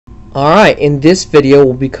Alright, in this video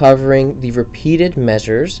we'll be covering the repeated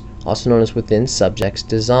measures, also known as within subjects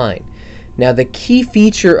design. Now the key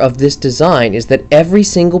feature of this design is that every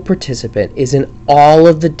single participant is in all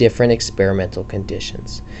of the different experimental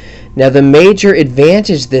conditions. Now the major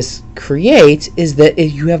advantage this creates is that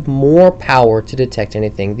you have more power to detect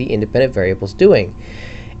anything the independent variable is doing.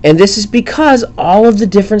 And this is because all of the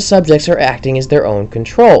different subjects are acting as their own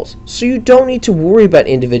controls. So you don't need to worry about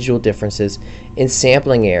individual differences in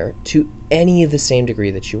sampling error to any of the same degree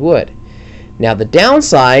that you would. Now the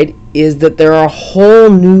downside is that there are a whole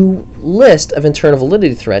new list of internal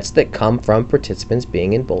validity threats that come from participants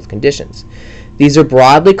being in both conditions. These are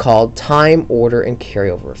broadly called time, order, and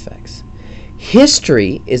carryover effects.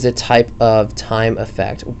 History is a type of time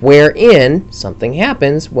effect wherein something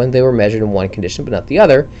happens when they were measured in one condition but not the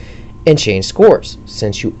other and change scores.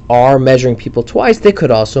 Since you are measuring people twice, they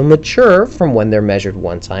could also mature from when they're measured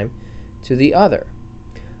one time to the other.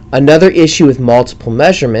 Another issue with multiple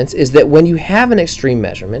measurements is that when you have an extreme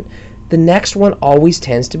measurement, the next one always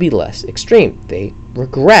tends to be less extreme. They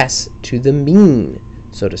regress to the mean,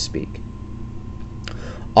 so to speak.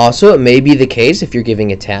 Also, it may be the case, if you're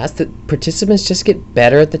giving a task, that participants just get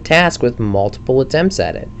better at the task with multiple attempts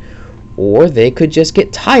at it. Or they could just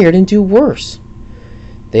get tired and do worse.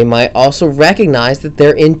 They might also recognize that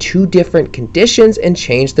they're in two different conditions and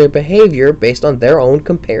change their behavior based on their own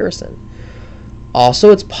comparison.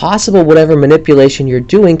 Also, it's possible whatever manipulation you're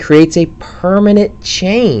doing creates a permanent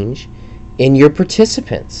change in your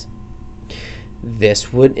participants.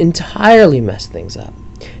 This would entirely mess things up.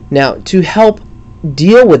 Now, to help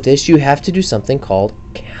deal with this, you have to do something called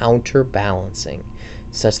counterbalancing,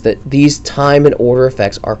 such that these time and order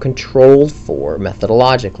effects are controlled for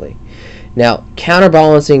methodologically. Now,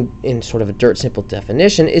 counterbalancing in sort of a dirt simple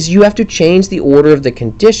definition is you have to change the order of the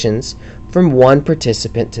conditions from one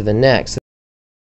participant to the next.